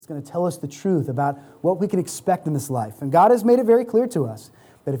going to tell us the truth about what we can expect in this life. And God has made it very clear to us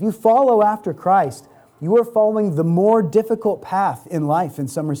that if you follow after Christ, you are following the more difficult path in life in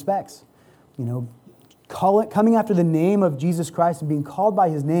some respects. Coming after the name of Jesus Christ and being called by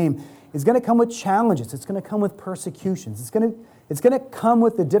His name is going to come with challenges. It's going to come with persecutions. It's going to come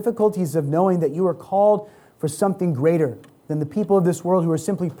with the difficulties of knowing that you are called for something greater than the people of this world who are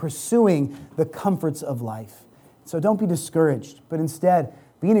simply pursuing the comforts of life. So don't be discouraged, but instead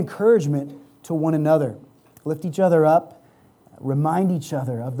be an encouragement to one another. Lift each other up. Remind each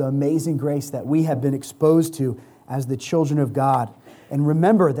other of the amazing grace that we have been exposed to as the children of God. And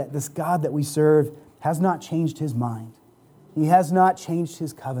remember that this God that we serve has not changed His mind. He has not changed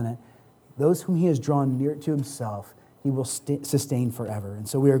His covenant. Those whom He has drawn near to Himself, He will sustain forever. And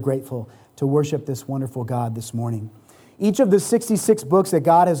so we are grateful to worship this wonderful God this morning. Each of the 66 books that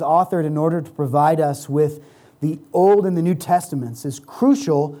God has authored in order to provide us with the Old and the New Testaments is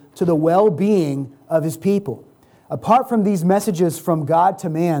crucial to the well-being of His people. Apart from these messages from God to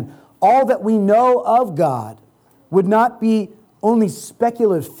man, all that we know of God would not be only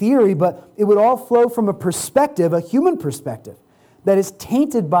speculative theory, but it would all flow from a perspective, a human perspective, that is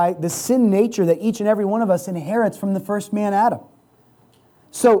tainted by the sin nature that each and every one of us inherits from the first man, Adam.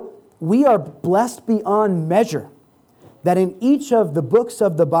 So we are blessed beyond measure that in each of the books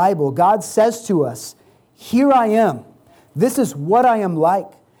of the Bible, God says to us, "Here I am. This is what I am like.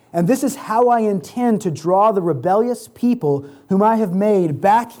 And this is how I intend to draw the rebellious people whom I have made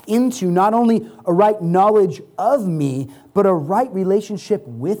back into not only a right knowledge of me, but a right relationship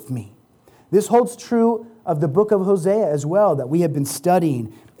with me." This holds true of the book of Hosea as well, that we have been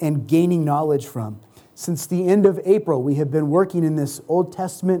studying and gaining knowledge from. Since the end of April, we have been working in this Old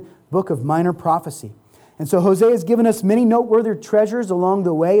Testament book of minor prophecy. And so Hosea has given us many noteworthy treasures along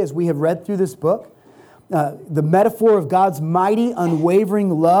the way as we have read through this book. The metaphor of God's mighty,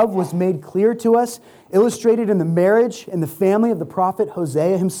 unwavering love was made clear to us, illustrated in the marriage and the family of the prophet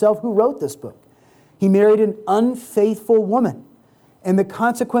Hosea himself, who wrote this book. He married an unfaithful woman, and the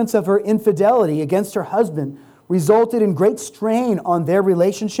consequence of her infidelity against her husband resulted in great strain on their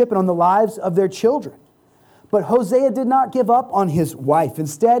relationship and on the lives of their children. But Hosea did not give up on his wife.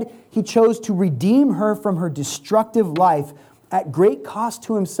 Instead, he chose to redeem her from her destructive life at great cost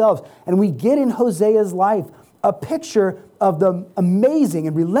to himself. And we get in Hosea's life a picture of the amazing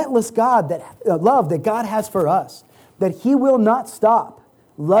and relentless love that God has for us, that He will not stop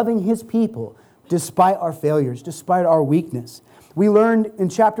loving His people despite our failures, despite our weakness. We learned in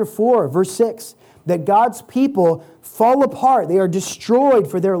chapter 4, verse 6, that God's people fall apart. They are destroyed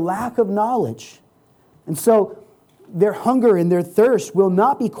for their lack of knowledge. And so their hunger and their thirst will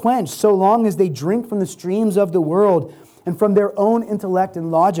not be quenched so long as they drink from the streams of the world and from their own intellect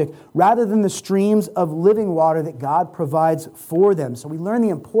and logic, rather than the streams of living water that God provides for them. So we learn the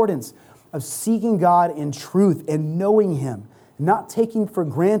importance of seeking God in truth and knowing Him, not taking for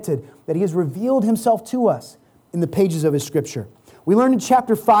granted that He has revealed Himself to us in the pages of His Scripture. We learn in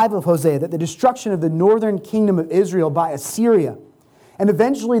chapter 5 of Hosea that the destruction of the northern kingdom of Israel by Assyria, and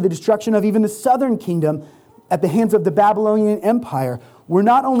eventually the destruction of even the southern kingdom at the hands of the Babylonian Empire, were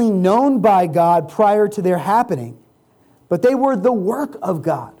not only known by God prior to their happening, but they were the work of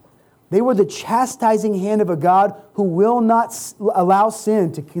God. They were the chastising hand of a God who will not allow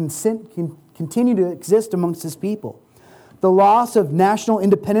sin to continue to exist amongst His people. The loss of national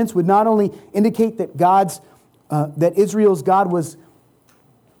independence would not only indicate that that Israel's God was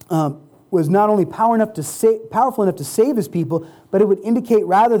not only powerful enough to save His people, but it would indicate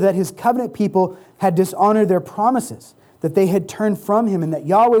rather that His covenant people had dishonored their promises, that they had turned from Him, and that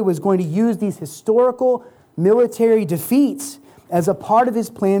Yahweh was going to use these historical military defeats as a part of His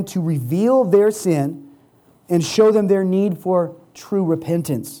plan to reveal their sin and show them their need for true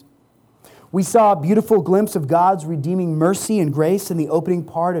repentance. We saw a beautiful glimpse of God's redeeming mercy and grace in the opening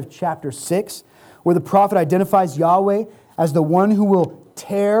part of chapter 6, where the prophet identifies Yahweh as the one who will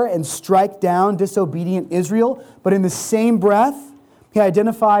tear and strike down disobedient Israel. But in the same breath, he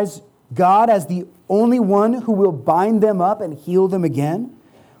identifies God as the only one who will bind them up and heal them again.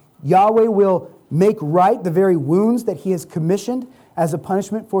 Yahweh will make right the very wounds that He has commissioned as a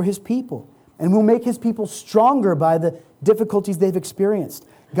punishment for His people, and will make His people stronger by the difficulties they've experienced.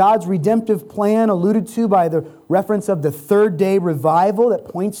 God's redemptive plan, alluded to by the reference of the third day revival that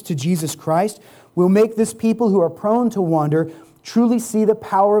points to Jesus Christ, will make this people who are prone to wander truly see the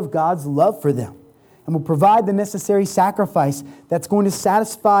power of God's love for them, and will provide the necessary sacrifice that's going to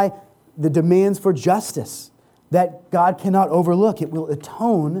satisfy the demands for justice that God cannot overlook. It will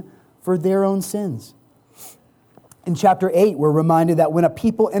atone for their own sins. In chapter 8, we're reminded that when a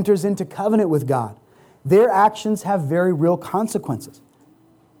people enters into covenant with God, their actions have very real consequences.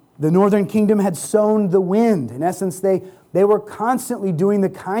 The northern kingdom had sown the wind. In essence, they were constantly doing the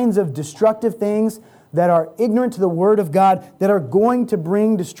kinds of destructive things that are ignorant to the word of God, that are going to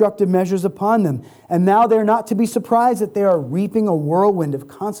bring destructive measures upon them. And now they're not to be surprised that they are reaping a whirlwind of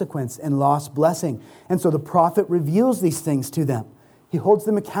consequence and lost blessing. And so the prophet reveals these things to them. He holds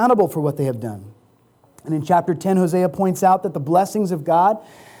them accountable for what they have done. And in chapter 10, Hosea points out that the blessings of God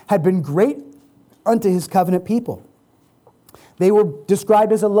had been great unto his covenant people. They were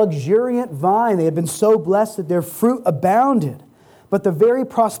described as a luxuriant vine. They had been so blessed that their fruit abounded. But the very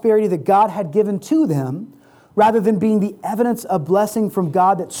prosperity that God had given to them, rather than being the evidence of blessing from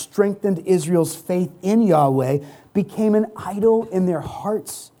God that strengthened Israel's faith in Yahweh, became an idol in their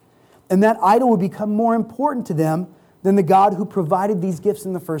hearts. And that idol would become more important to them than the God who provided these gifts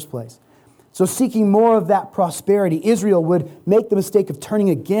in the first place. So seeking more of that prosperity, Israel would make the mistake of turning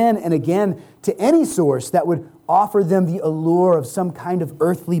again and again to any source that would offer them the allure of some kind of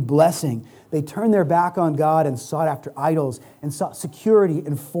earthly blessing. They turned their back on God and sought after idols and sought security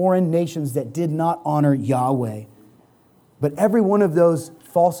in foreign nations that did not honor Yahweh. But every one of those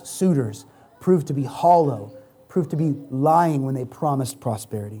false suitors proved to be hollow, proved to be lying when they promised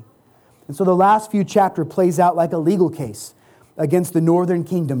prosperity. And so the last few chapters plays out like a legal case against the northern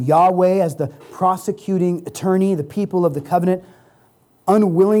kingdom. Yahweh as the prosecuting attorney, the people of the covenant,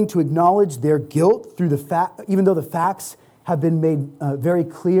 unwilling to acknowledge their guilt through the fact, even though the facts have been made very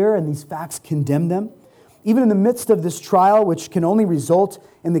clear and these facts condemn them. Even in the midst of this trial, which can only result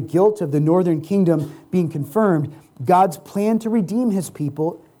in the guilt of the northern kingdom being confirmed, God's plan to redeem his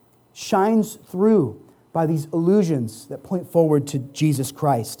people shines through by these illusions that point forward to Jesus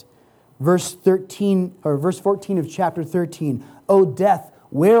Christ. Verse 14 of chapter 13, O death,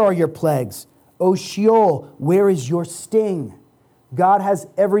 where are your plagues? O Sheol, where is your sting? God has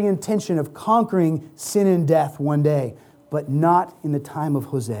every intention of conquering sin and death one day, but not in the time of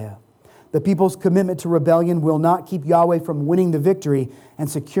Hosea. The people's commitment to rebellion will not keep Yahweh from winning the victory and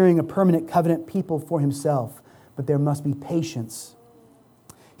securing a permanent covenant people for himself, but there must be patience.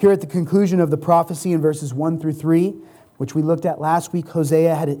 Here at the conclusion of the prophecy in verses 1 through 3, which we looked at last week,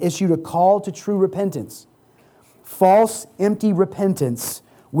 Hosea had issued a call to true repentance. False, empty repentance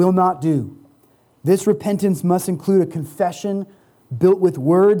will not do. This repentance must include a confession built with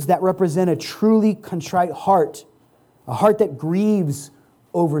words that represent a truly contrite heart, a heart that grieves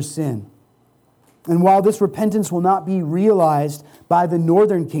over sin. And while this repentance will not be realized by the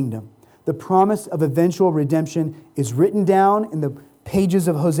northern kingdom, the promise of eventual redemption is written down in the pages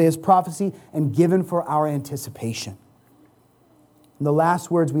of Hosea's prophecy and given for our anticipation. And the last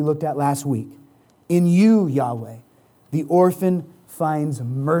words we looked at last week, in you, Yahweh, the orphan finds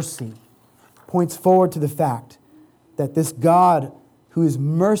mercy, points forward to the fact that this God who is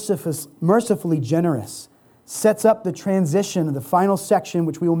mercifully generous sets up the transition of the final section,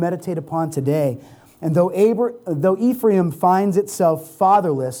 which we will meditate upon today. And though Ephraim finds itself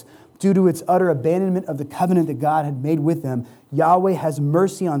fatherless due to its utter abandonment of the covenant that God had made with them, Yahweh has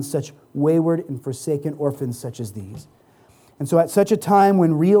mercy on such wayward and forsaken orphans such as these. And so at such a time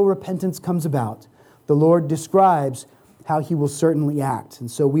when real repentance comes about, the Lord describes how he will certainly act. And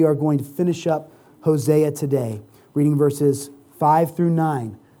so we are going to finish up Hosea today, reading verses 5 through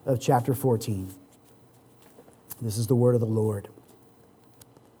 9 of chapter 14. This is the word of the Lord.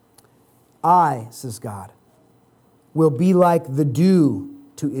 I, says God, will be like the dew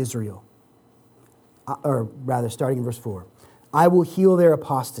to Israel. Or rather, starting in verse 4. I will heal their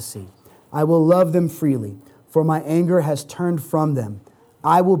apostasy. I will love them freely, for my anger has turned from them.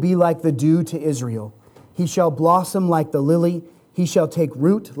 I will be like the dew to Israel. He shall blossom like the lily. He shall take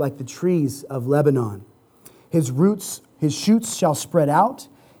root like the trees of Lebanon. His shoots shall spread out.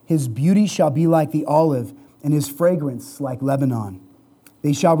 His beauty shall be like the olive, and his fragrance like Lebanon.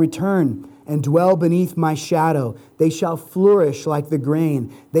 They shall return and dwell beneath my shadow. They shall flourish like the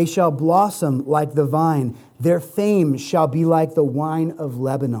grain. They shall blossom like the vine. Their fame shall be like the wine of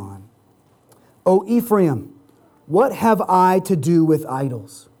Lebanon. O Ephraim, what have I to do with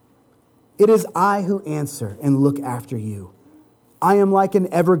idols? It is I who answer and look after you. I am like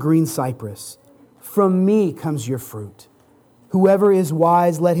an evergreen cypress. From me comes your fruit. Whoever is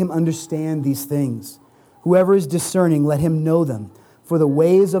wise, let him understand these things. Whoever is discerning, let him know them. For the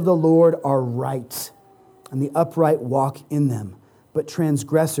ways of the Lord are right, and the upright walk in them, but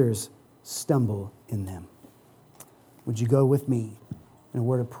transgressors stumble in them. Would you go with me in a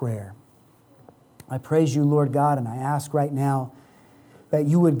word of prayer? I praise you, Lord God, and I ask right now that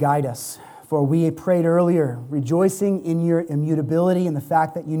you would guide us. For we prayed earlier, rejoicing in your immutability and the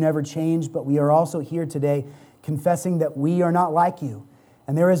fact that you never change, but we are also here today confessing that we are not like you,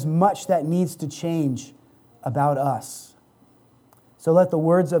 and there is much that needs to change about us. So let the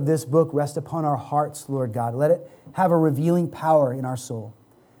words of this book rest upon our hearts, Lord God. Let it have a revealing power in our soul.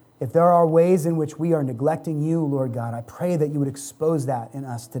 If there are ways in which we are neglecting you, Lord God, I pray that you would expose that in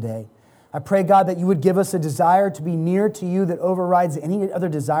us today. I pray, God, that you would give us a desire to be near to you that overrides any other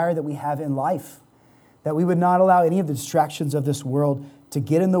desire that we have in life, that we would not allow any of the distractions of this world to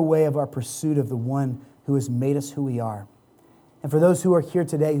get in the way of our pursuit of the one who has made us who we are. And for those who are here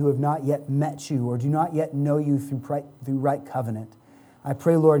today who have not yet met you or do not yet know you through right covenant, I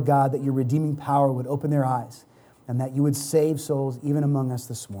pray, Lord God, that your redeeming power would open their eyes and that you would save souls even among us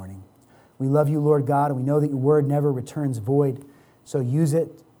this morning. We love you, Lord God, and we know that your word never returns void. So use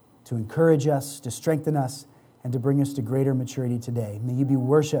it to encourage us, to strengthen us, and to bring us to greater maturity today. May you be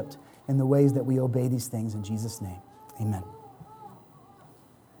worshiped in the ways that we obey these things in Jesus' name. Amen.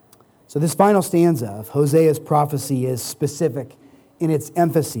 So this final stanza of Hosea's prophecy is specific in its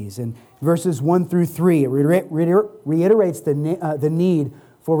emphases. In verses 1 through 3, it reiterates the need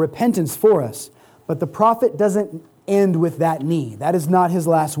for repentance for us. But the prophet doesn't end with that need. That is not his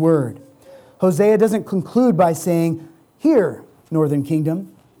last word. Hosea doesn't conclude by saying, "Here, Northern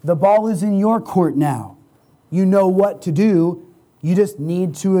Kingdom, the ball is in your court now. You know what to do. You just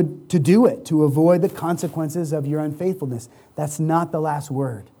need to do it to avoid the consequences of your unfaithfulness." That's not the last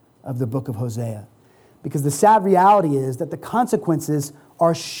word of the book of Hosea. Because the sad reality is that the consequences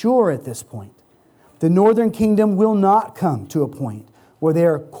are sure at this point. The Northern Kingdom will not come to a point where they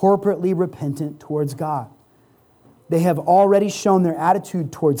are corporately repentant towards God. They have already shown their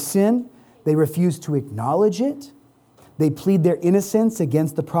attitude towards sin. They refuse to acknowledge it. They plead their innocence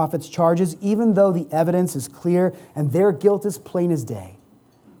against the prophet's charges, even though the evidence is clear and their guilt is plain as day.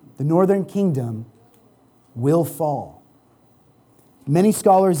 The Northern Kingdom will fall. Many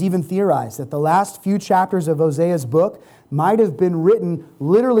scholars even theorize that the last few chapters of Hosea's book might have been written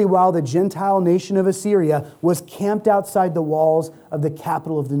literally while the Gentile nation of Assyria was camped outside the walls of the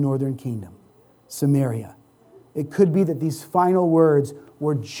capital of the Northern Kingdom, Samaria. It could be that these final words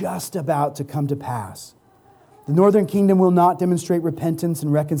were just about to come to pass. The Northern Kingdom will not demonstrate repentance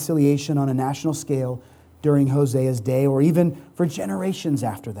and reconciliation on a national scale during Hosea's day or even for generations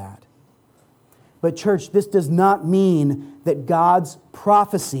after that. But church, this does not mean that God's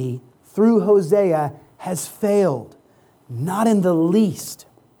prophecy through Hosea has failed. Not in the least.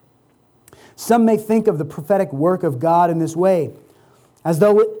 Some may think of the prophetic work of God in this way, as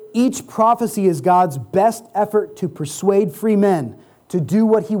though each prophecy is God's best effort to persuade free men to do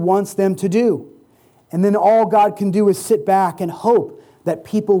what he wants them to do. And then all God can do is sit back and hope that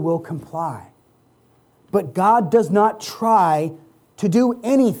people will comply. But God does not try to do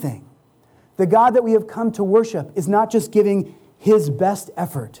anything. The God that we have come to worship is not just giving his best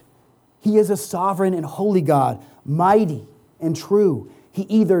effort. He is a sovereign and holy God, mighty and true. He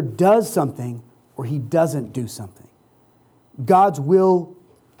either does something or he doesn't do something. God's will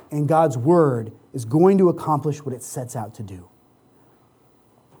and God's word is going to accomplish what it sets out to do.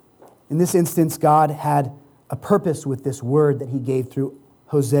 In this instance, God had a purpose with this word that he gave through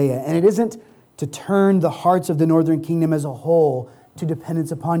Hosea. And it isn't to turn the hearts of the Northern Kingdom as a whole to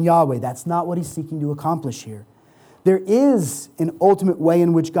dependence upon Yahweh. That's not what he's seeking to accomplish here. There is an ultimate way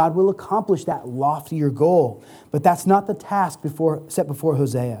in which God will accomplish that loftier goal, but that's not the task set before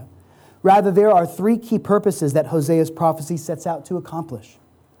Hosea. Rather, there are three key purposes that Hosea's prophecy sets out to accomplish.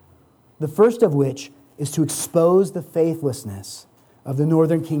 The first of which is to expose the faithlessness of the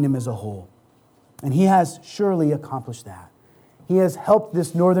Northern Kingdom as a whole. And he has surely accomplished that. He has helped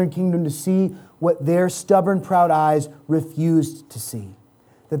this Northern Kingdom to see what their stubborn, proud eyes refused to see.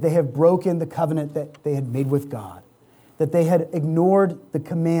 That they have broken the covenant that they had made with God. That they had ignored the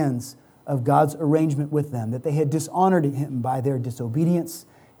commands of God's arrangement with them. That they had dishonored him by their disobedience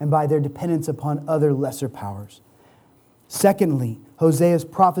and by their dependence upon other lesser powers. Secondly, Hosea's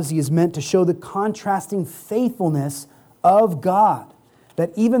prophecy is meant to show the contrasting faithfulness of God.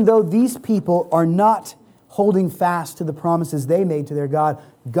 That even though these people are not holding fast to the promises they made to their God,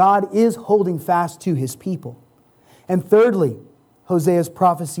 God is holding fast to his people. And thirdly, Hosea's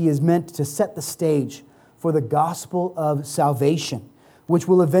prophecy is meant to set the stage for the gospel of salvation, which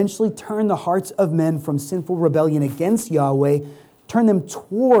will eventually turn the hearts of men from sinful rebellion against Yahweh, turn them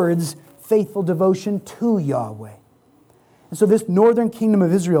towards faithful devotion to Yahweh. And so this Northern Kingdom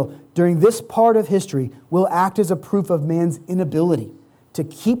of Israel, during this part of history, will act as a proof of man's inability to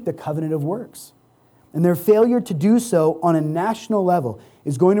keep the covenant of works. And their failure to do so on a national level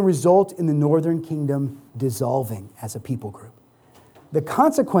is going to result in the Northern Kingdom dissolving as a people group. The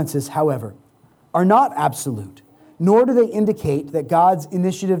consequences, however, are not absolute, nor do they indicate that God's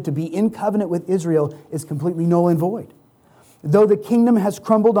initiative to be in covenant with Israel is completely null and void. Though the kingdom has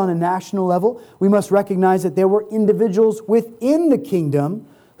crumbled on a national level, we must recognize that there were individuals within the kingdom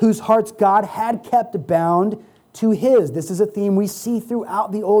whose hearts God had kept bound to His. This is a theme we see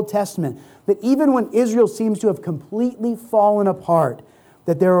throughout the Old Testament, that even when Israel seems to have completely fallen apart,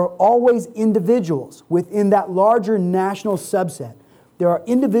 that there are always individuals within that larger national subset. There are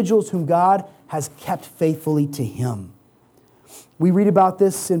individuals whom God has kept faithfully to Him. We read about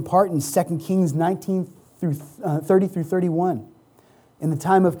this in part in 2 Kings 19 through 30 through 31. In the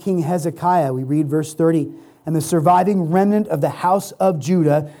time of King Hezekiah, we read verse 30, "And the surviving remnant of the house of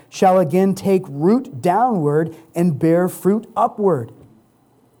Judah shall again take root downward and bear fruit upward.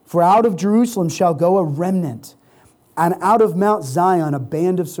 For out of Jerusalem shall go a remnant, and out of Mount Zion a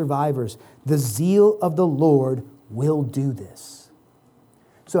band of survivors. The zeal of the Lord will do this."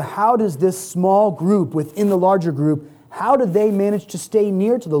 So how does this small group within the larger group, how did they manage to stay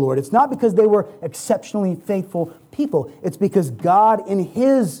near to the Lord? It's not because they were exceptionally faithful people. It's because God, in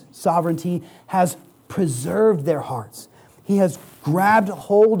His sovereignty, has preserved their hearts. He has grabbed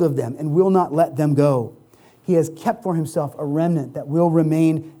hold of them and will not let them go. He has kept for Himself a remnant that will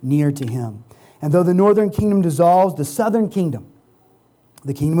remain near to Him. And though the northern kingdom dissolves, the southern kingdom,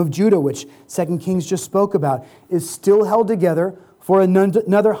 the kingdom of Judah, which 2 Kings just spoke about, is still held together for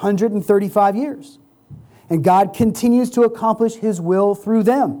another 135 years. And God continues to accomplish His will through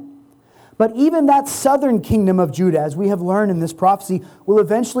them. But even that southern kingdom of Judah, as we have learned in this prophecy, will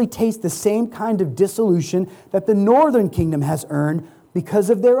eventually taste the same kind of dissolution that the northern kingdom has earned because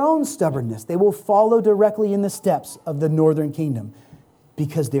of their own stubbornness. They will follow directly in the steps of the northern kingdom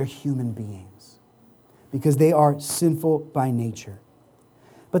because they're human beings, because they are sinful by nature.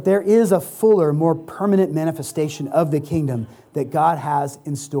 But there is a fuller, more permanent manifestation of the kingdom that God has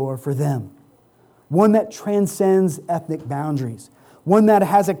in store for them. One that transcends ethnic boundaries. One that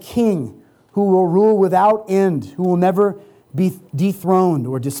has a king who will rule without end, who will never be dethroned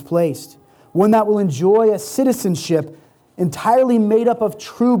or displaced. One that will enjoy a citizenship entirely made up of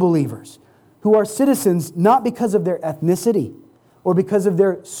true believers, who are citizens not because of their ethnicity or because of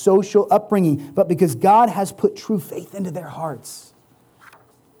their social upbringing, but because God has put true faith into their hearts.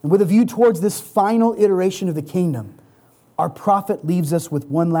 And with a view towards this final iteration of the kingdom, our prophet leaves us with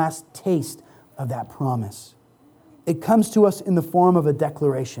one last taste of that promise. It comes to us in the form of a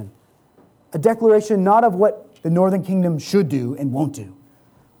declaration. A declaration not of what the northern kingdom should do and won't do,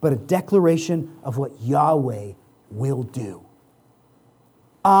 but a declaration of what Yahweh will do.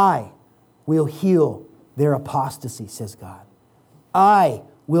 I will heal their apostasy, says God. I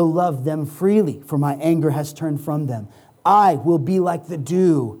will love them freely, for my anger has turned from them. I will be like the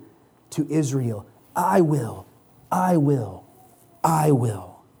dew to Israel. I will.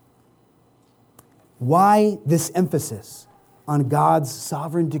 Why this emphasis on God's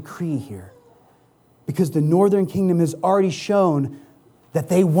sovereign decree here? Because the northern kingdom has already shown that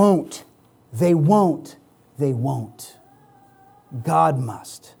they won't. God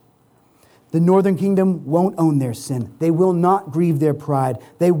must. The northern kingdom won't own their sin. They will not grieve their pride.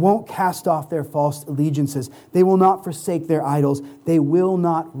 They won't cast off their false allegiances. They will not forsake their idols. They will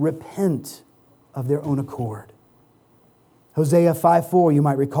not repent of their own accord. Hosea 5:4, you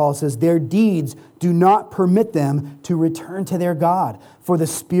might recall, says, "Their deeds do not permit them to return to their God, for the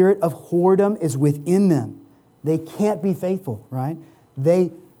spirit of whoredom is within them." They can't be faithful, right?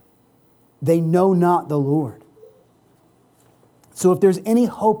 They know not the Lord. So if there's any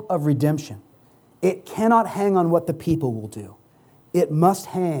hope of redemption, it cannot hang on what the people will do. It must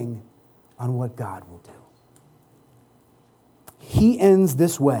hang on what God will do. He ends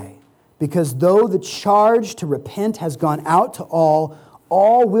this way, because though the charge to repent has gone out to all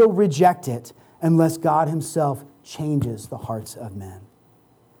will reject it unless God Himself changes the hearts of men.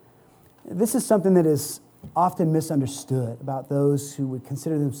 This is something that is often misunderstood about those who would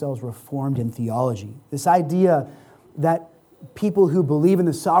consider themselves reformed in theology. This idea that people who believe in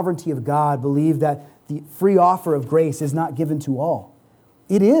the sovereignty of God believe that the free offer of grace is not given to all.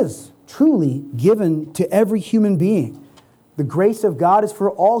 It is truly given to every human being. The grace of God is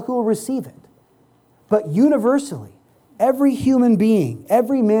for all who will receive it. But universally, every human being,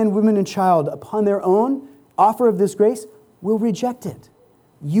 every man, woman, and child, upon their own offer of this grace, will reject it.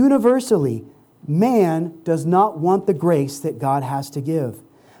 Universally, man does not want the grace that God has to give.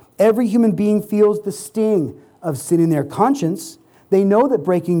 Every human being feels the sting of sin in their conscience. They know that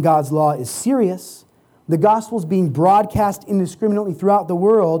breaking God's law is serious. The gospel is being broadcast indiscriminately throughout the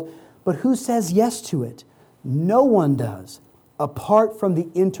world, but who says yes to it? No one does, apart from the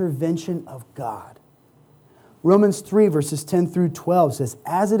intervention of God. Romans 3, verses 10 through 12 says,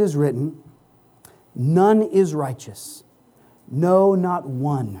 "As it is written, none is righteous, no, not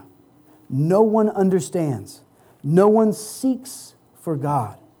one. No one understands. No one seeks for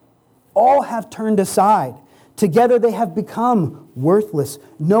God. All have turned aside. Together they have become worthless.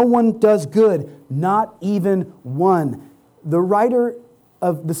 No one does good, not even one. The writer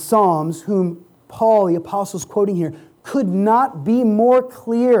of the Psalms, whom Paul, the apostle, is quoting here, could not be more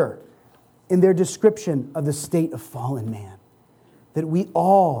clear in their description of the state of fallen man. That we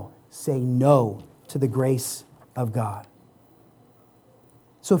all say no to the grace of God.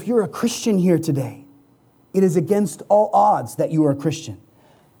 So if you're a Christian here today, it is against all odds that you are a Christian.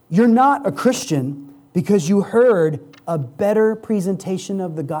 You're not a Christian because you heard a better presentation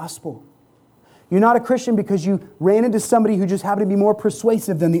of the gospel. You're not a Christian because you ran into somebody who just happened to be more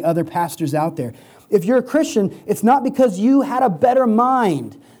persuasive than the other pastors out there. If you're a Christian, it's not because you had a better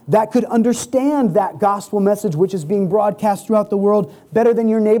mind that could understand that gospel message which is being broadcast throughout the world better than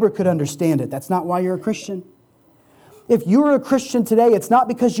your neighbor could understand it. That's not why you're a Christian. If you're a Christian today, it's not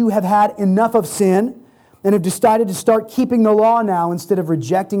because you have had enough of sin and have decided to start keeping the law now instead of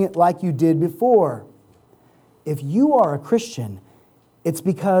rejecting it like you did before. If you are a Christian, it's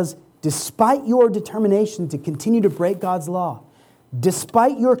because despite your determination to continue to break God's law,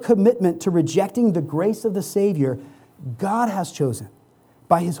 despite your commitment to rejecting the grace of the Savior, God has chosen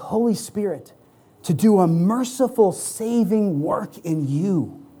by His Holy Spirit to do a merciful saving work in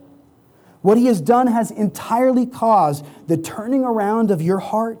you. What He has done has entirely caused the turning around of your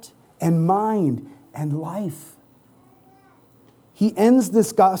heart and mind and life. He ends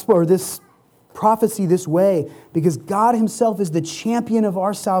this gospel or this prophecy this way because God Himself is the champion of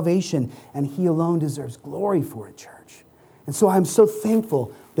our salvation and He alone deserves glory for it, church. And so I'm so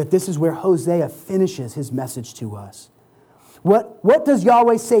thankful that this is where Hosea finishes his message to us. What does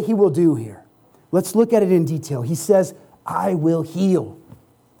Yahweh say He will do here? Let's look at it in detail. He says, I will heal.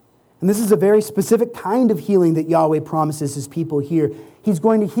 And this is a very specific kind of healing that Yahweh promises His people here. He's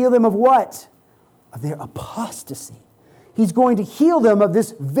going to heal them of what? Of their apostasy. He's going to heal them of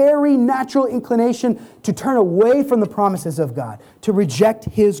this very natural inclination to turn away from the promises of God, to reject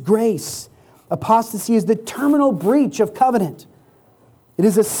His grace. Apostasy is the terminal breach of covenant. It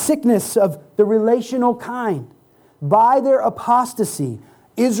is a sickness of the relational kind. By their apostasy,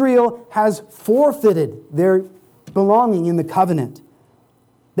 Israel has forfeited their belonging in the covenant.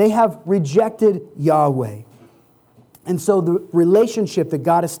 They have rejected Yahweh. And so the relationship that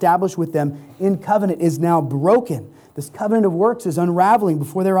God established with them in covenant is now broken. This covenant of works is unraveling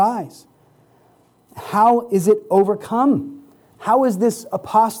before their eyes. How is it overcome? How is this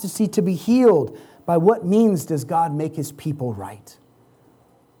apostasy to be healed? By what means does God make His people right?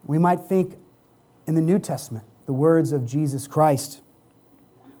 We might think in the New Testament, the words of Jesus Christ.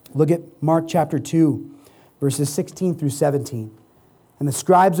 Look at Mark chapter 2, verses 16 through 17. And the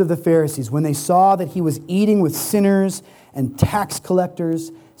scribes of the Pharisees, when they saw that He was eating with sinners and tax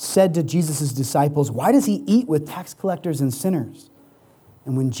collectors, said to Jesus' disciples, why does He eat with tax collectors and sinners?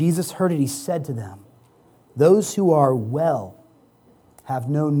 And when Jesus heard it, He said to them, those who are well have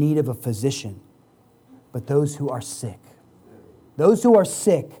no need of a physician, but those who are sick. Those who are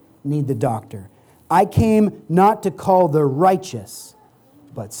sick need the doctor. I came not to call the righteous,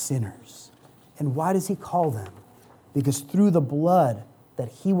 but sinners. And why does He call them? Because through the blood that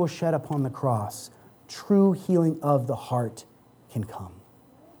He will shed upon the cross, true healing of the heart can come.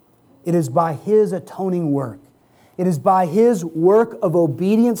 It is by His atoning work. It is by His work of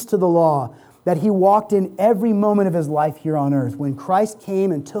obedience to the law that He walked in every moment of His life here on earth. When Christ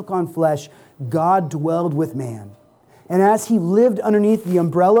came and took on flesh, God dwelled with man. And as He lived underneath the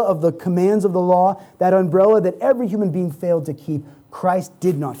umbrella of the commands of the law, that umbrella that every human being failed to keep, Christ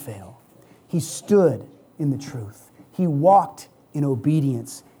did not fail. He stood in the truth. He walked in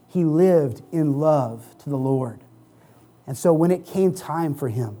obedience. He lived in love to the Lord. And so when it came time for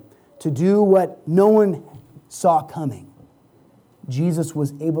Him to do what no one saw coming, Jesus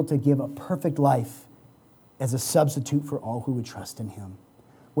was able to give a perfect life as a substitute for all who would trust in Him.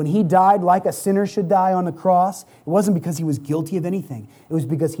 When He died like a sinner should die on the cross, it wasn't because He was guilty of anything. It was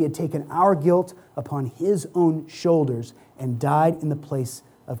because He had taken our guilt upon His own shoulders and died in the place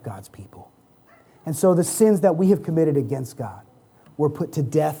of God's people. And so the sins that we have committed against God were put to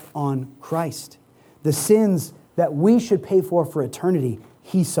death on Christ. The sins that we should pay for eternity,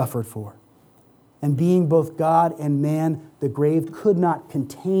 He suffered for. And being both God and man, the grave could not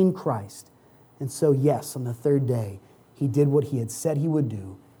contain Christ. And so, yes, on the third day, He did what He had said He would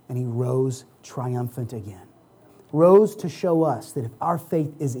do, and He rose triumphant again. Rose to show us that if our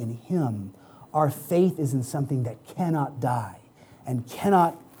faith is in Him, our faith is in something that cannot die and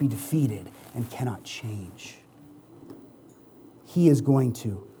cannot be defeated and cannot change. He is going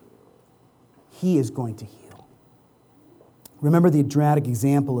to heal. Remember the dramatic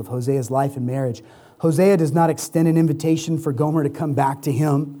example of Hosea's life and marriage. Hosea does not extend an invitation for Gomer to come back to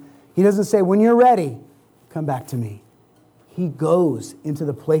him. He doesn't say, when you're ready, come back to me. He goes into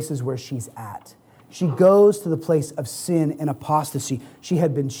the places where she's at. She goes to the place of sin and apostasy. She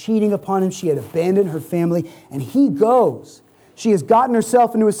had been cheating upon him. She had abandoned her family. And he goes. She has gotten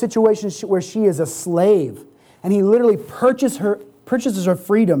herself into a situation where she is a slave. And he literally purchases her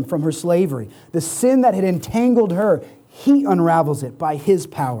freedom from her slavery. The sin that had entangled her, he unravels it by his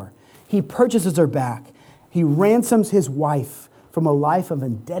power. He purchases her back. He ransoms his wife from a life of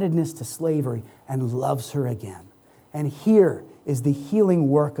indebtedness to slavery and loves her again. And here is the healing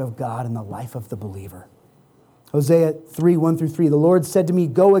work of God in the life of the believer. Hosea 3, 1-3, the Lord said to me,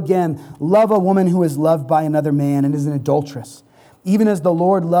 go again, love a woman who is loved by another man and is an adulteress, even as the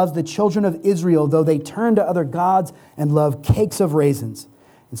Lord loves the children of Israel, though they turn to other gods and love cakes of raisins.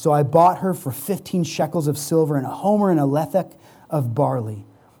 And so I bought her for 15 shekels of silver and a homer and a lethek of barley.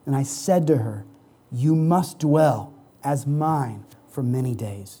 And I said to her, you must dwell as mine for many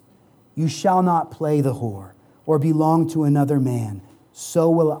days. You shall not play the whore or belong to another man. So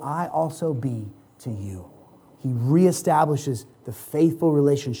will I also be to you. He reestablishes the faithful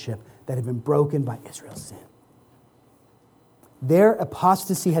relationship that had been broken by Israel's sin. Their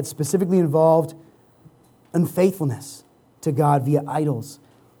apostasy had specifically involved unfaithfulness to God via idols,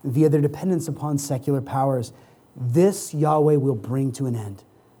 via their dependence upon secular powers. This Yahweh will bring to an end.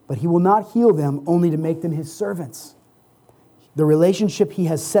 But he will not heal them only to make them his servants. The relationship he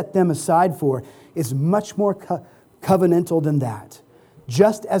has set them aside for is much more covenantal than that.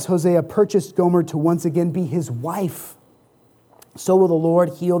 Just as Hosea purchased Gomer to once again be his wife, so will the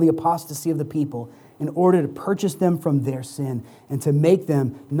Lord heal the apostasy of the people in order to purchase them from their sin and to make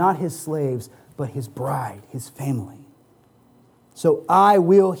them not his slaves, but his bride, his family. So I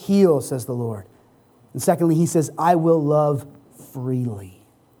will heal, says the Lord. And secondly, he says, I will love freely.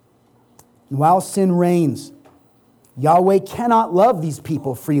 And while sin reigns, Yahweh cannot love these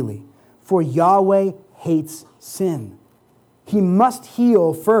people freely, for Yahweh hates sin. He must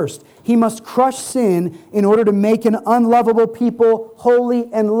heal first. He must crush sin in order to make an unlovable people holy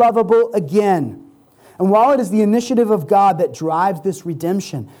and lovable again. And while it is the initiative of God that drives this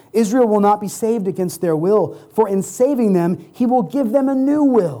redemption, Israel will not be saved against their will, for in saving them, he will give them a new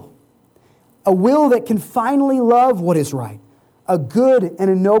will. A will that can finally love what is right. A good and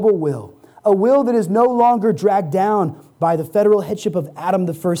a noble will. A will that is no longer dragged down by the federal headship of Adam,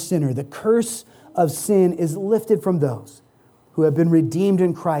 the first sinner. The curse of sin is lifted from those who have been redeemed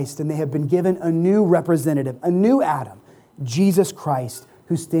in Christ, and they have been given a new representative, a new Adam, Jesus Christ,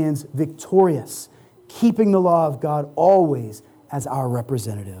 who stands victorious, keeping the law of God always as our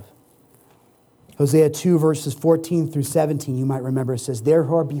representative. Hosea 2, verses 14-17, you might remember, says,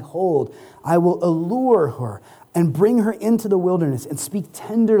 therefore, behold, I will allure her and bring her into the wilderness and speak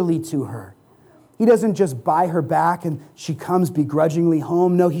tenderly to her. He doesn't just buy her back and she comes begrudgingly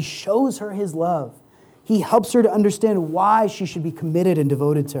home. No, he shows her his love. He helps her to understand why she should be committed and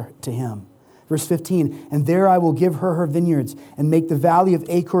devoted to him. Verse 15, and there I will give her vineyards and make the valley of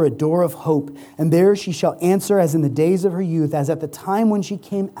Achor a door of hope. And there she shall answer as in the days of her youth, as at the time when she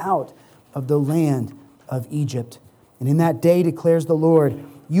came out of the land of Egypt. And in that day, declares the Lord,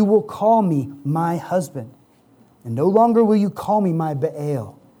 you will call me my husband. And no longer will you call me my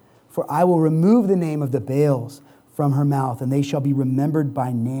Baal, for I will remove the name of the Baals from her mouth, and they shall be remembered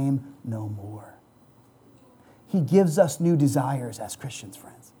by name no more. He gives us new desires as Christians,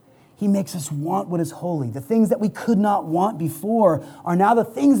 friends. He makes us want what is holy. The things that we could not want before are now the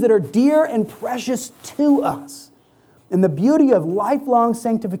things that are dear and precious to us. And the beauty of lifelong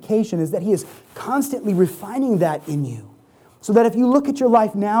sanctification is that he is constantly refining that in you. So that if you look at your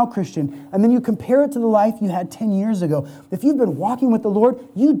life now, Christian, and then you compare it to the life you had 10 years ago, if you've been walking with the Lord,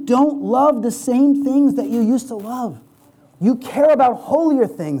 you don't love the same things that you used to love. You care about holier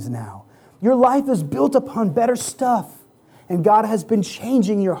things now. Your life is built upon better stuff. And God has been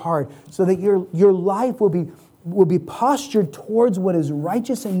changing your heart so that your life will be postured towards what is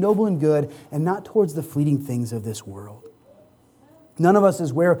righteous and noble and good and not towards the fleeting things of this world. None of us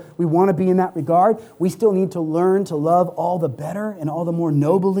is where we want to be in that regard. We still need to learn to love all the better and all the more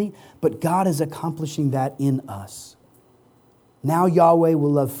nobly, but God is accomplishing that in us. Now Yahweh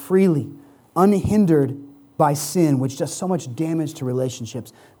will love freely, unhindered by sin, which does so much damage to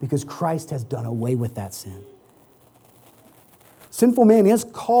relationships because Christ has done away with that sin. Sinful man is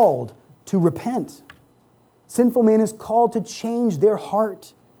called to repent. Sinful man is called to change their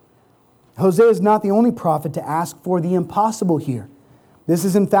heart. Hosea is not the only prophet to ask for the impossible here. This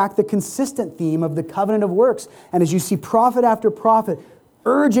is, in fact, the consistent theme of the covenant of works. And as you see prophet after prophet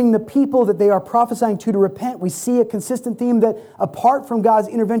urging the people that they are prophesying to repent, we see a consistent theme that apart from God's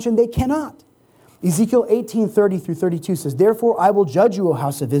intervention, they cannot. Ezekiel 18:30 through 32 says, "Therefore I will judge you, O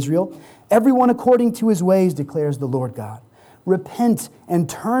house of Israel, everyone according to his ways, declares the Lord God. Repent and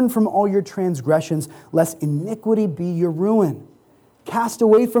turn from all your transgressions, lest iniquity be your ruin. Cast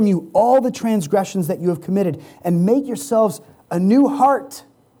away from you all the transgressions that you have committed, and make yourselves a new heart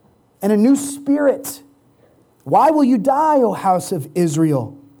and a new spirit. Why will you die, O house of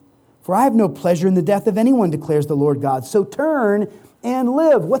Israel? For I have no pleasure in the death of anyone, declares the Lord God. So turn and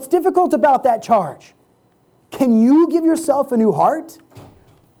live." What's difficult about that charge? Can you give yourself a new heart?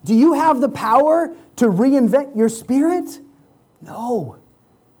 Do you have the power to reinvent your spirit? No,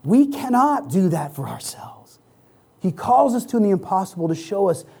 we cannot do that for ourselves. He calls us to the impossible to show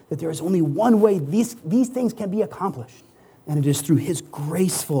us that there is only one way these things can be accomplished, and it is through his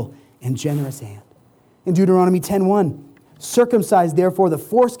graceful and generous hand. In Deuteronomy 10:1, "Circumcise therefore the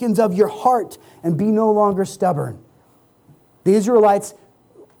foreskins of your heart and be no longer stubborn." The Israelites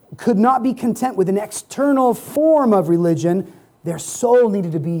could not be content with an external form of religion. Their soul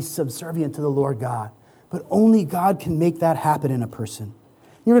needed to be subservient to the Lord God. But only God can make that happen in a person.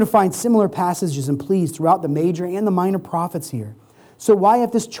 You're going to find similar passages and pleas throughout the major and the minor prophets here. So why,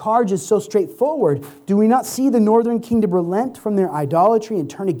 if this charge is so straightforward, do we not see the northern kingdom relent from their idolatry and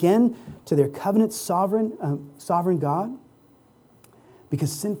turn again to their covenant sovereign God?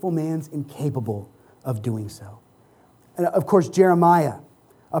 Because sinful man's incapable of doing so. And of course, Jeremiah,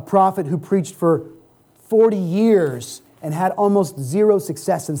 a prophet who preached for 40 years and had almost zero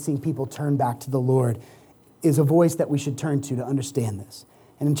success in seeing people turn back to the Lord, is a voice that we should turn to understand this.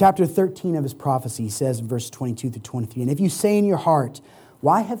 And in chapter 13 of his prophecy, he says in verse 22 through 23, "And if you say in your heart,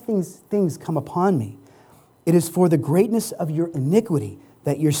 why have things come upon me? It is for the greatness of your iniquity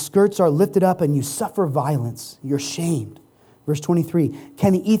that your skirts are lifted up and you suffer violence. You're shamed." Verse 23,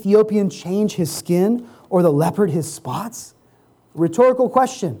 "Can the Ethiopian change his skin or the leopard his spots?" Rhetorical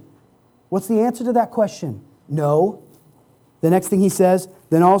question. What's the answer to that question? No. The next thing he says,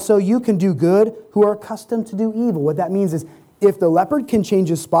 "Then also you can do good who are accustomed to do evil." What that means is, if the leopard can change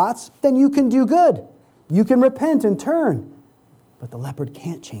his spots, then you can do good. You can repent and turn. But the leopard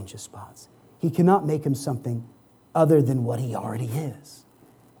can't change his spots. He cannot make him something other than what he already is.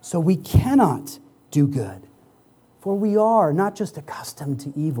 So we cannot do good. For we are not just accustomed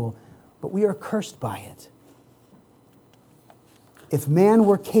to evil, but we are cursed by it. If man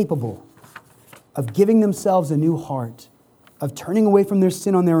were capable of giving themselves a new heart, of turning away from their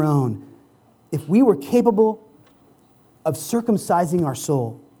sin on their own, if we were capable of circumcising our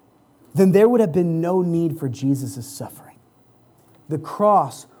soul, then there would have been no need for Jesus' suffering. The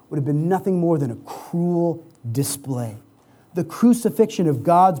cross would have been nothing more than a cruel display. The crucifixion of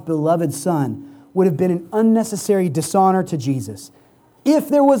God's beloved Son would have been an unnecessary dishonor to Jesus. If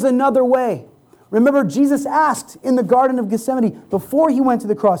there was another way. Remember, Jesus asked in the Garden of Gethsemane before he went to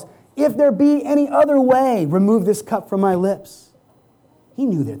the cross, "If there be any other way, remove this cup from my lips." He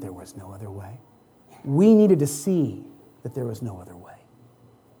knew that there was no other way. We needed to see that there was no other way.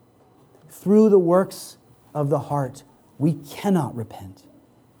 Through the works of the heart, we cannot repent.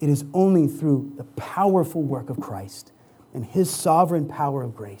 It is only through the powerful work of Christ and his sovereign power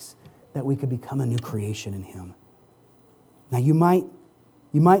of grace that we could become a new creation in him. Now you might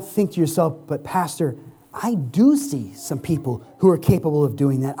think to yourself, "But Pastor, I do see some people who are capable of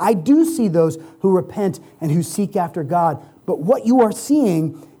doing that. I do see those who repent and who seek after God." But what you are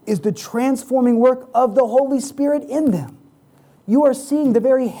seeing is the transforming work of the Holy Spirit in them. You are seeing the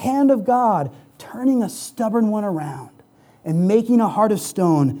very hand of God turning a stubborn one around and making a heart of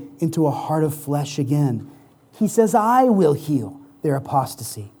stone into a heart of flesh again. He says, "I will heal their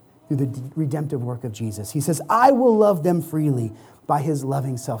apostasy through the redemptive work of Jesus." He says, "I will love them freely by his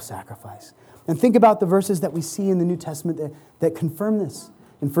loving self-sacrifice." And think about the verses that we see in the New Testament that confirm this.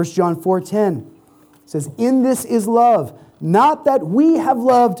 In 1 John 4:10, it says, "In this is love, not that we have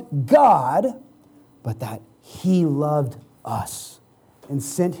loved God, but that he loved us and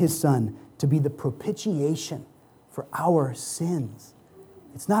sent his Son to be the propitiation for our sins."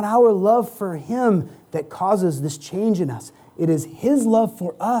 It's not our love for him that causes this change in us. It is his love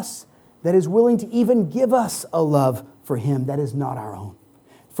for us that is willing to even give us a love for him that is not our own.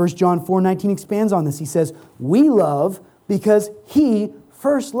 1 John 4:19 expands on this. He says, "We love because he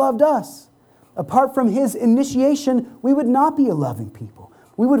first loved us." Apart from his initiation, we would not be a loving people.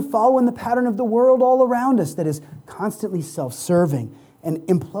 We would follow in the pattern of the world all around us that is constantly self-serving and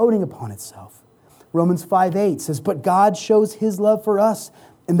imploding upon itself. Romans 5:8 says, "But God shows his love for us,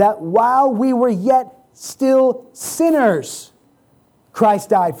 and that while we were yet still sinners, Christ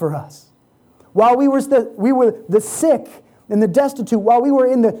died for us." While we were the sick and the destitute, while we were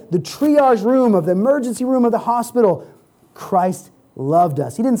in the triage room of the emergency room of the hospital, Christ loved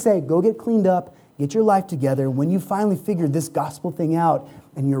us. He didn't say, "Go get cleaned up, Get your life together. When you finally figure this gospel thing out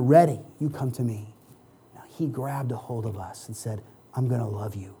and you're ready, you come to me. Now, he grabbed a hold of us and said, I'm going to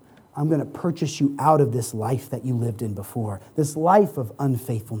love you. I'm going to purchase you out of this life that you lived in before, this life of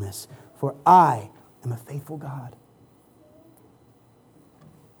unfaithfulness, for I am a faithful God.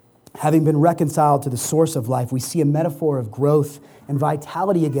 Having been reconciled to the source of life, we see a metaphor of growth and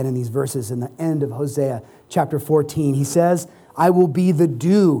vitality again in these verses in the end of Hosea chapter 14. He says, I will be the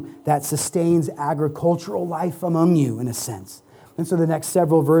dew that sustains agricultural life among you, in a sense. And so the next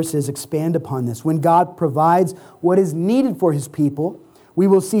several verses expand upon this. When God provides what is needed for his people, we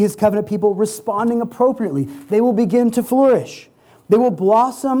will see his covenant people responding appropriately. They will begin to flourish. They will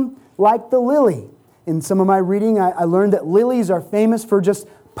blossom like the lily. In some of my reading, I learned that lilies are famous for just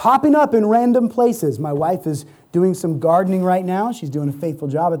popping up in random places. My wife is doing some gardening right now. She's doing a faithful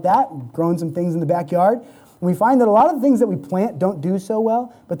job at that, growing some things in the backyard. And we find that a lot of the things that we plant don't do so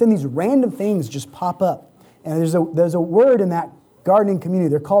well, but then these random things just pop up. And there's a word in that gardening community.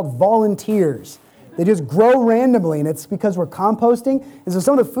 They're called volunteers. They just grow randomly, and it's because we're composting. And so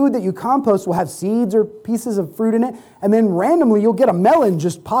some of the food that you compost will have seeds or pieces of fruit in it, and then randomly you'll get a melon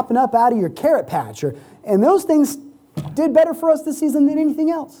just popping up out of your carrot patch. And those things did better for us this season than anything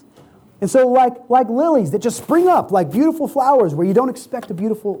else. And so like lilies that just spring up like beautiful flowers where you don't expect a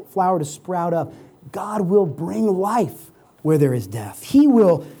beautiful flower to sprout up, God will bring life where there is death. He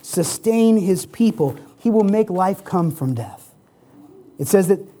will sustain his people. He will make life come from death. It says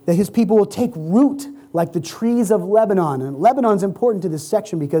that his people will take root like the trees of Lebanon. And Lebanon's important to this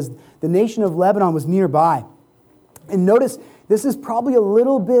section because the nation of Lebanon was nearby. And notice, this is probably a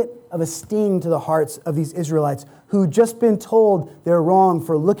little bit of a sting to the hearts of these Israelites who'd just been told they're wrong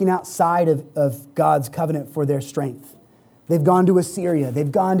for looking outside of God's covenant for their strength. They've gone to Assyria.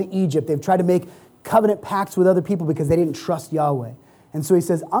 They've gone to Egypt. They've tried to make covenant pacts with other people because they didn't trust Yahweh. And so he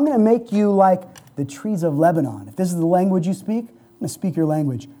says, I'm going to make you like the trees of Lebanon. If this is the language you speak, I'm going to speak your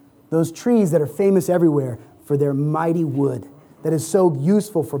language. Those trees that are famous everywhere for their mighty wood that is so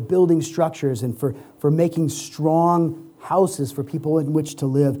useful for building structures and for making strong houses for people in which to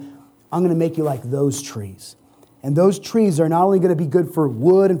live. I'm going to make you like those trees. And those trees are not only going to be good for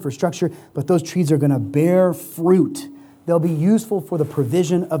wood and for structure, but those trees are going to bear fruit. They'll be useful for the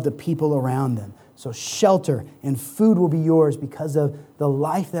provision of the people around them. So shelter and food will be yours because of the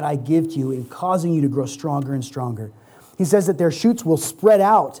life that I give to you in causing you to grow stronger and stronger. He says that their shoots will spread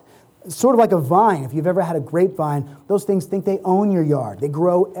out, sort of like a vine. If you've ever had a grapevine, those things think they own your yard. They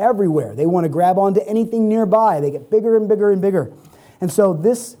grow everywhere. They want to grab onto anything nearby. They get bigger and bigger and bigger. And so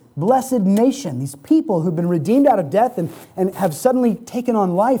this blessed nation, these people who've been redeemed out of death and have suddenly taken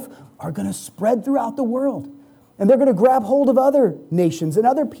on life, are going to spread throughout the world. And they're going to grab hold of other nations and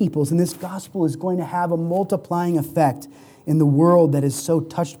other peoples. And this gospel is going to have a multiplying effect in the world that is so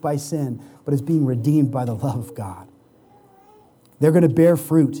touched by sin, but is being redeemed by the love of God. They're going to bear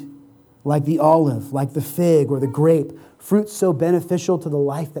fruit like the olive, like the fig or the grape, fruit so beneficial to the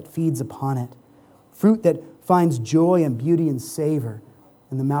life that feeds upon it, fruit that finds joy and beauty and savor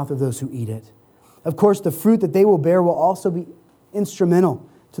in the mouth of those who eat it. Of course, the fruit that they will bear will also be instrumental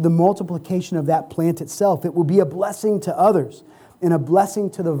to the multiplication of that plant itself. It will be a blessing to others and a blessing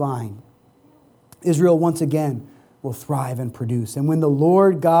to the vine. Israel once again will thrive and produce. And when the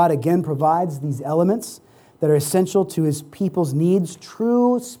Lord God again provides these elements that are essential to his people's needs,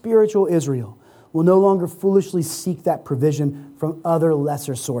 true spiritual Israel will no longer foolishly seek that provision from other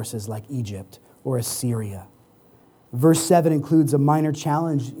lesser sources like Egypt or Assyria. Verse 7 includes a minor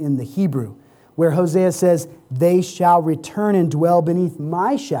challenge in the Hebrew, where Hosea says, they shall return and dwell beneath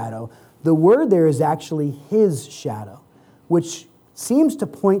my shadow. The word there is actually his shadow, which seems to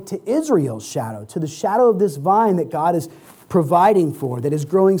point to Israel's shadow, to the shadow of this vine that God is providing for, that is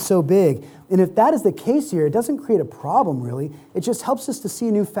growing so big. And if that is the case here, it doesn't create a problem, really. It just helps us to see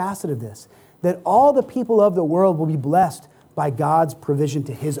a new facet of this, that all the people of the world will be blessed by God's provision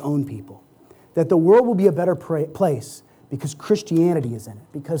to his own people, that the world will be a better place because Christianity is in it,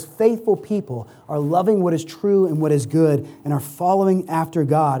 because faithful people are loving what is true and what is good and are following after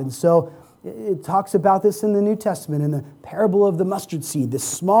God. And so it talks about this in the New Testament in the parable of the mustard seed, the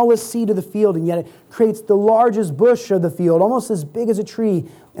smallest seed of the field, and yet it creates the largest bush of the field, almost as big as a tree,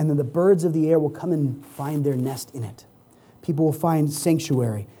 and then the birds of the air will come and find their nest in it. People will find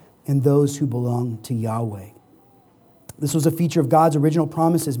sanctuary in those who belong to Yahweh. This was a feature of God's original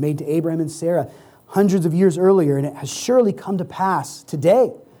promises made to Abraham and Sarah hundreds of years earlier, and it has surely come to pass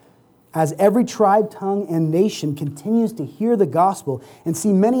today as every tribe, tongue, and nation continues to hear the gospel and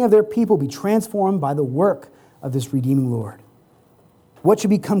see many of their people be transformed by the work of this redeeming Lord. What should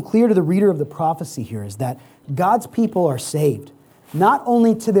become clear to the reader of the prophecy here is that God's people are saved, not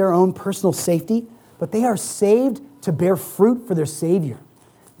only to their own personal safety, but they are saved to bear fruit for their Savior.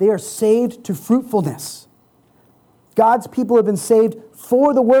 They are saved to fruitfulness. God's people have been saved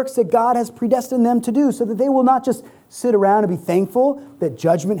for the works that God has predestined them to do, so that they will not just sit around and be thankful that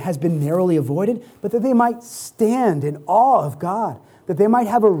judgment has been narrowly avoided, but that they might stand in awe of God, that they might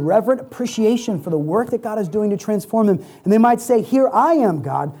have a reverent appreciation for the work that God is doing to transform them, and they might say, "Here I am,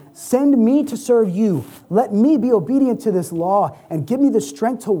 God, send me to serve you. Let me be obedient to this law, and give me the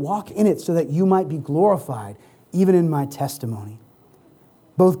strength to walk in it so that you might be glorified, even in my testimony."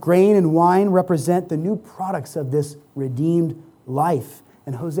 Both grain and wine represent the new products of this redeemed life.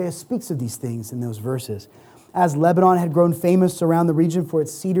 And Hosea speaks of these things in those verses. As Lebanon had grown famous around the region for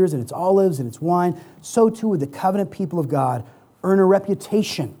its cedars and its olives and its wine, so too would the covenant people of God earn a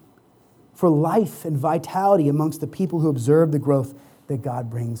reputation for life and vitality amongst the people who observe the growth that God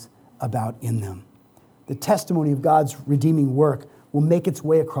brings about in them. The testimony of God's redeeming work will make its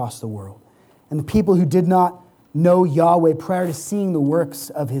way across the world. And the people who did not know Yahweh prior to seeing the works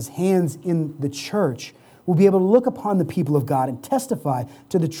of his hands in the church will be able to look upon the people of God and testify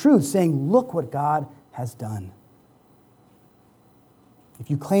to the truth, saying, "Look what God has done." If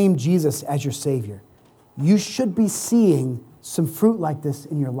you claim Jesus as your Savior, you should be seeing some fruit like this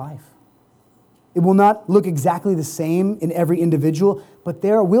in your life. It will not look exactly the same in every individual, but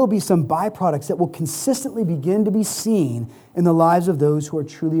there will be some byproducts that will consistently begin to be seen in the lives of those who are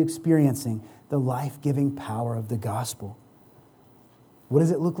truly experiencing the life-giving power of the gospel. What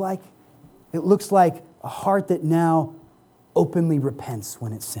does it look like? It looks like a heart that now openly repents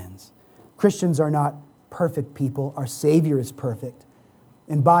when it sins. Christians are not perfect people. Our Savior is perfect.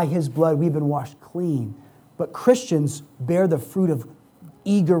 And by his blood, we've been washed clean. But Christians bear the fruit of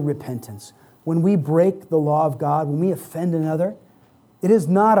eager repentance. When we break the law of God, when we offend another, it is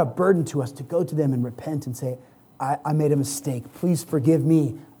not a burden to us to go to them and repent and say, I made a mistake. Please forgive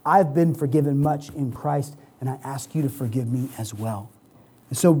me. I've been forgiven much in Christ, and I ask you to forgive me as well.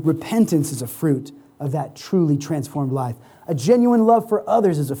 And so repentance is a fruit of that truly transformed life. A genuine love for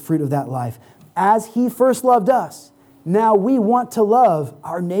others is a fruit of that life. As he first loved us, now we want to love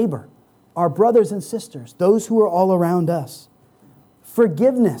our neighbor, our brothers and sisters, those who are all around us.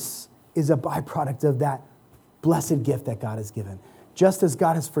 Forgiveness is a byproduct of that blessed gift that God has given. Just as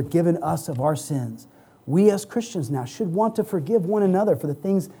God has forgiven us of our sins, we as Christians now should want to forgive one another for the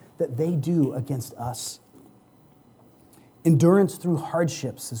things that they do against us. Endurance through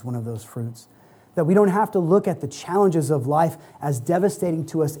hardships is one of those fruits. That we don't have to look at the challenges of life as devastating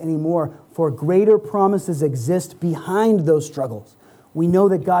to us anymore, for greater promises exist behind those struggles. We know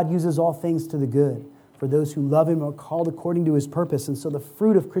that God uses all things to the good for those who love him or are called according to his purpose. And so the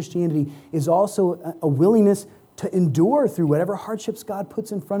fruit of Christianity is also a willingness to endure through whatever hardships God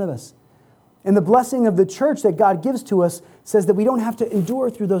puts in front of us. And the blessing of the church that God gives to us says that we don't have to endure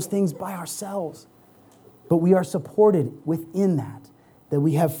through those things by ourselves, but we are supported within that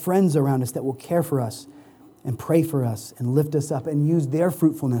we have friends around us that will care for us and pray for us and lift us up and use their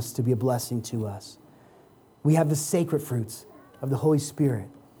fruitfulness to be a blessing to us. We have the sacred fruits of the Holy Spirit,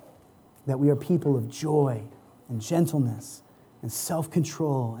 that we are people of joy and gentleness and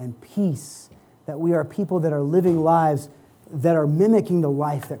self-control and peace, that we are people that are living lives that are mimicking the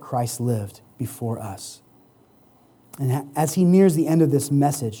life that Christ lived before us. And as he nears the end of this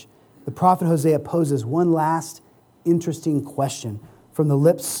message, the prophet Hosea poses one last interesting question. From the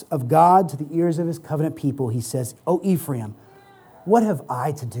lips of God to the ears of his covenant people, he says, "O Ephraim, what have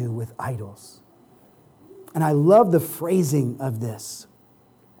I to do with idols?" And I love the phrasing of this.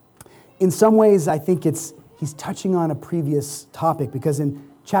 In some ways, I think he's touching on a previous topic, because in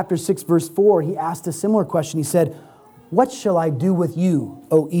chapter 6, verse 4, he asked a similar question. He said, "What shall I do with you,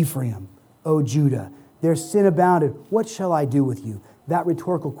 O Ephraim, O Judah? Their sin abounded. What shall I do with you?" That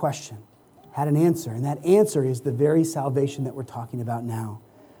rhetorical question had an answer, and that answer is the very salvation that we're talking about now.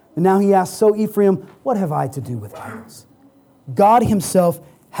 And now he asks, "So Ephraim, what have I to do with idols?" God himself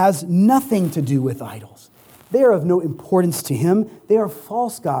has nothing to do with idols. They are of no importance to him. They are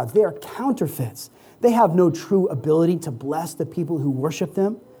false gods. They are counterfeits. They have no true ability to bless the people who worship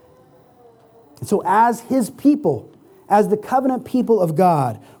them. And so as his people, as the covenant people of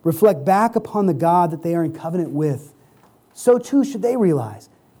God, reflect back upon the God that they are in covenant with, so too should they realize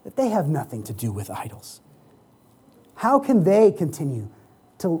that they have nothing to do with idols. How can they continue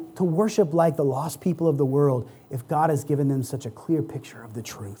to worship like the lost people of the world if God has given them such a clear picture of the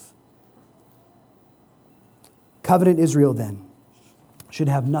truth? Covenant Israel, then, should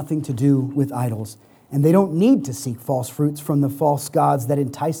have nothing to do with idols, and they don't need to seek false fruits from the false gods that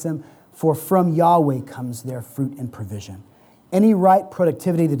entice them, for from Yahweh comes their fruit and provision. Any right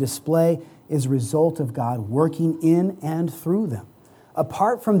productivity they display is a result of God working in and through them.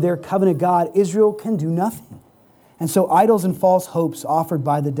 Apart from their covenant God, Israel can do nothing. And so idols and false hopes offered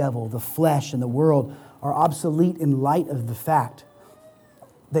by the devil, the flesh, and the world are obsolete in light of the fact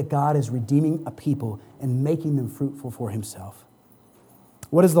that God is redeeming a people and making them fruitful for himself.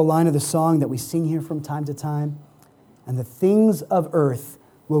 What is the line of the song that we sing here from time to time? And the things of earth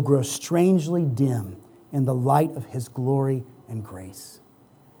will grow strangely dim in the light of his glory and grace.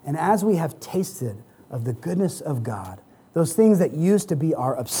 And as we have tasted of the goodness of God, those things that used to be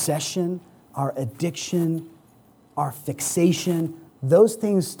our obsession, our addiction, our fixation, those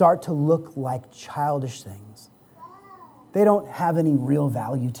things start to look like childish things. They don't have any real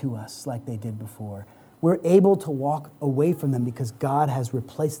value to us like they did before. We're able to walk away from them because God has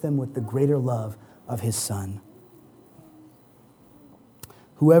replaced them with the greater love of his Son.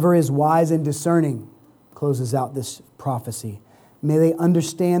 Whoever is wise and discerning, closes out this prophecy, may they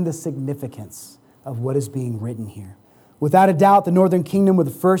understand the significance of what is being written here. Without a doubt, the northern kingdom were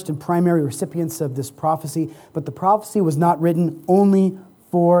the first and primary recipients of this prophecy, but the prophecy was not written only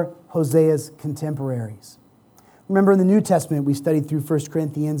for Hosea's contemporaries. Remember in the New Testament, we studied through 1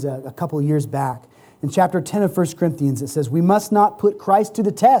 Corinthians a couple of years back. In chapter 10 of 1 Corinthians, it says, "We must not put Christ to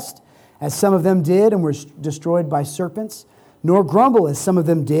the test, as some of them did and were destroyed by serpents, nor grumble as some of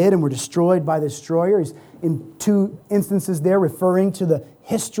them did and were destroyed by the destroyer." He's in two instances there referring to the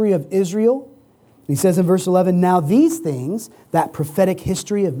history of Israel. He says in verse 11, "Now these things," that prophetic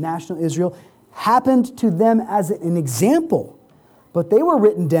history of national Israel, "happened to them as an example, but they were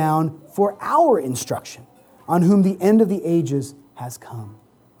written down for our instruction, on whom the end of the ages has come."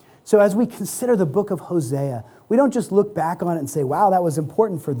 So as we consider the book of Hosea, we don't just look back on it and say, wow, that was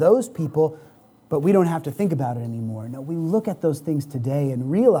important for those people, but we don't have to think about it anymore. No, we look at those things today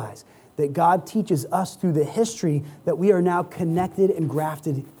and realize that God teaches us through the history that we are now connected and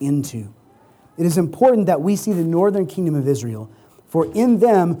grafted into. It is important that we see the northern kingdom of Israel, for in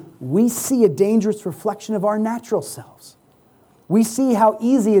them we see a dangerous reflection of our natural selves. We see how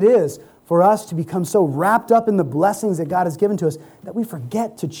easy it is for us to become so wrapped up in the blessings that God has given to us that we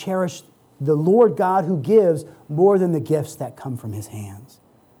forget to cherish the Lord God who gives more than the gifts that come from his hands.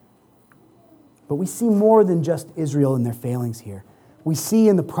 But we see more than just Israel and their failings here. We see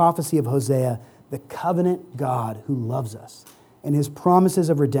in the prophecy of Hosea the covenant God who loves us and his promises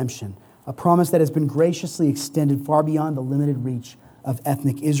of redemption, a promise that has been graciously extended far beyond the limited reach of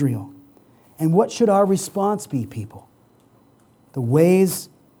ethnic Israel. And what should our response be, people? The ways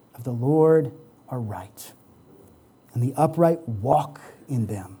of the Lord are right, and the upright walk in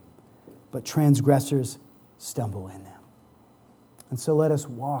them, but transgressors stumble in them. And so let us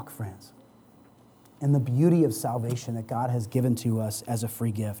walk, friends, in the beauty of salvation that God has given to us as a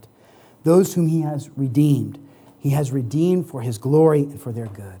free gift. Those whom he has redeemed for his glory and for their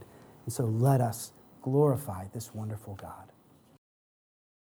good. And so let us glorify this wonderful God.